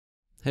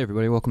Hey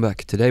everybody, welcome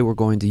back. Today we're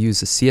going to use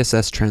the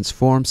CSS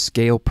transform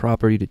scale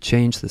property to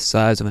change the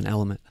size of an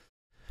element.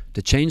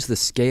 To change the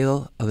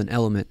scale of an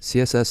element,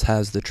 CSS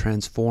has the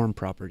transform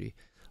property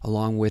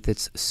along with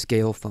its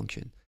scale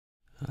function.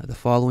 The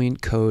following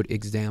code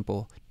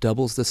example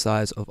doubles the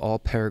size of all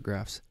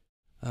paragraph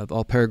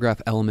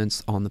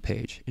elements on the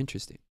page.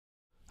 Interesting.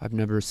 I've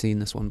never seen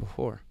this one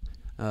before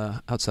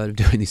outside of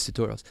doing these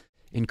tutorials.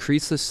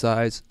 Increase the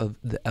size of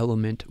the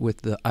element with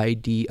the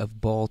ID of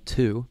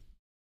ball2.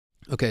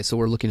 Okay, so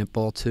we're looking at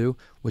ball2,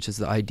 which is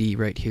the ID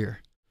right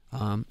here.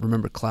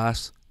 Remember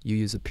class, you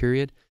use a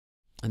period,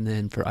 and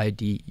then for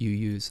ID, you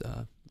use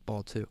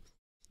ball2.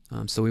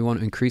 So we want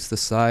to increase the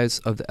size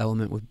of the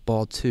element with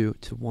ball2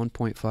 to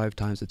 1.5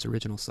 times its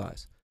original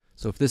size.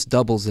 So if this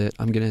doubles it,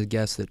 I'm going to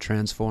guess that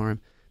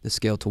transform the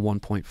scale to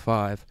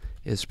 1.5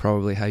 is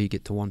probably how you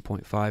get to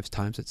 1.5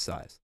 times its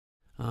size.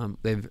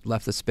 They've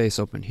left the space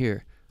open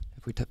here.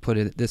 If we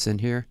put this in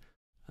here,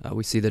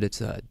 we see that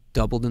it's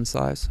doubled in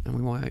size,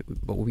 and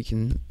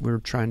we're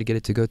trying to get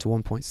it to go to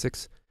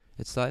 1.6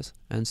 its size,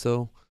 and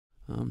so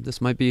this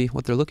might be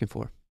what they're looking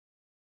for.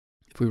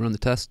 If we run the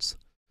tests,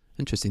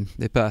 interesting,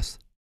 they pass.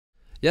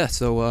 Yeah,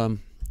 so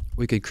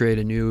we could create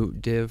a new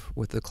div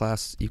with the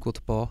class equal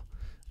to ball,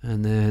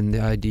 and then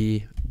the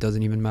ID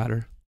doesn't even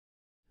matter.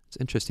 It's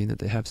interesting that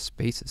they have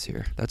spaces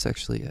here. That's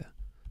actually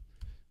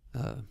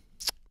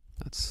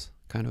that's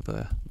kind of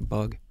a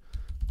bug,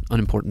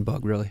 unimportant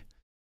bug really.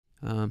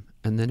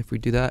 And then if we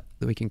do that,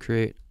 then we can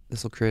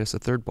this will create us a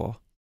third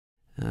ball.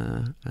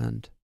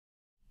 And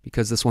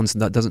because this one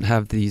doesn't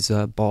have these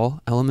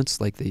ball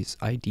elements like these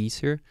IDs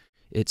here,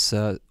 it's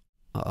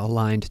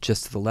aligned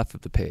just to the left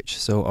of the page.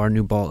 So our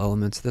new ball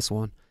element's this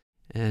one.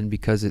 And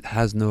because it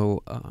has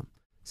no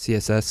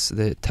CSS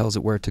that tells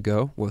it where to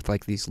go with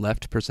like these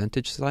left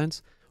percentage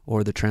signs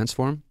or the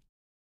transform,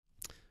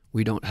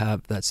 we don't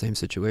have that same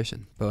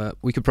situation. But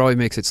we could probably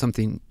make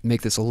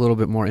this a little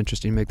bit more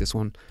interesting, make this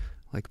one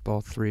like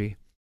ball3,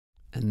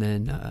 and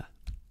then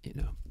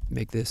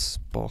make this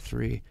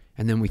ball3,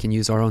 and then we can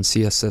use our own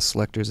CSS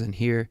selectors in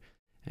here,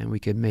 and we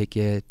could make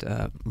it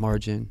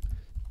margin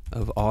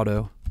of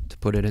auto to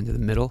put it into the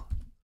middle.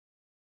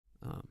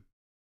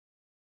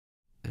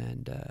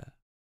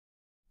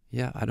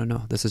 Yeah, I don't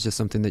know. This is just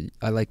something that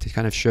I like to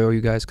kind of show you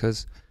guys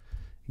because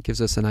it gives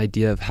us an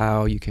idea of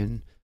how you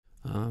can,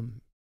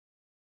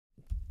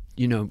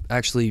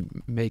 actually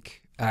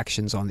make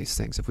actions on these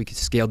things. If we could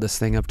scale this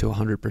thing up to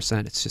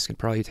 100%, it's just going to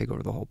probably take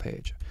over the whole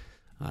page.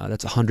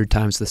 That's 100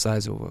 times the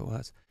size of what it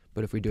was.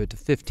 But if we do it to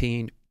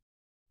 15,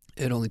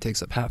 it only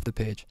takes up half the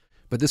page.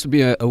 But this would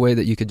be a way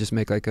that you could just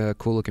make like a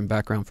cool looking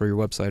background for your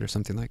website or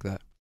something like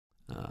that.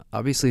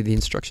 Obviously, the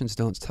instructions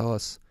don't tell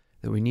us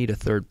that we need a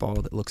third ball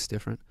that looks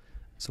different.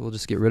 So we'll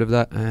just get rid of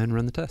that and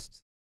run the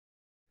tests.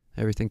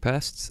 Everything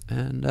passed,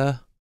 and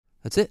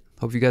that's it.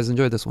 Hope you guys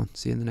enjoyed this one.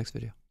 See you in the next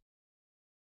video.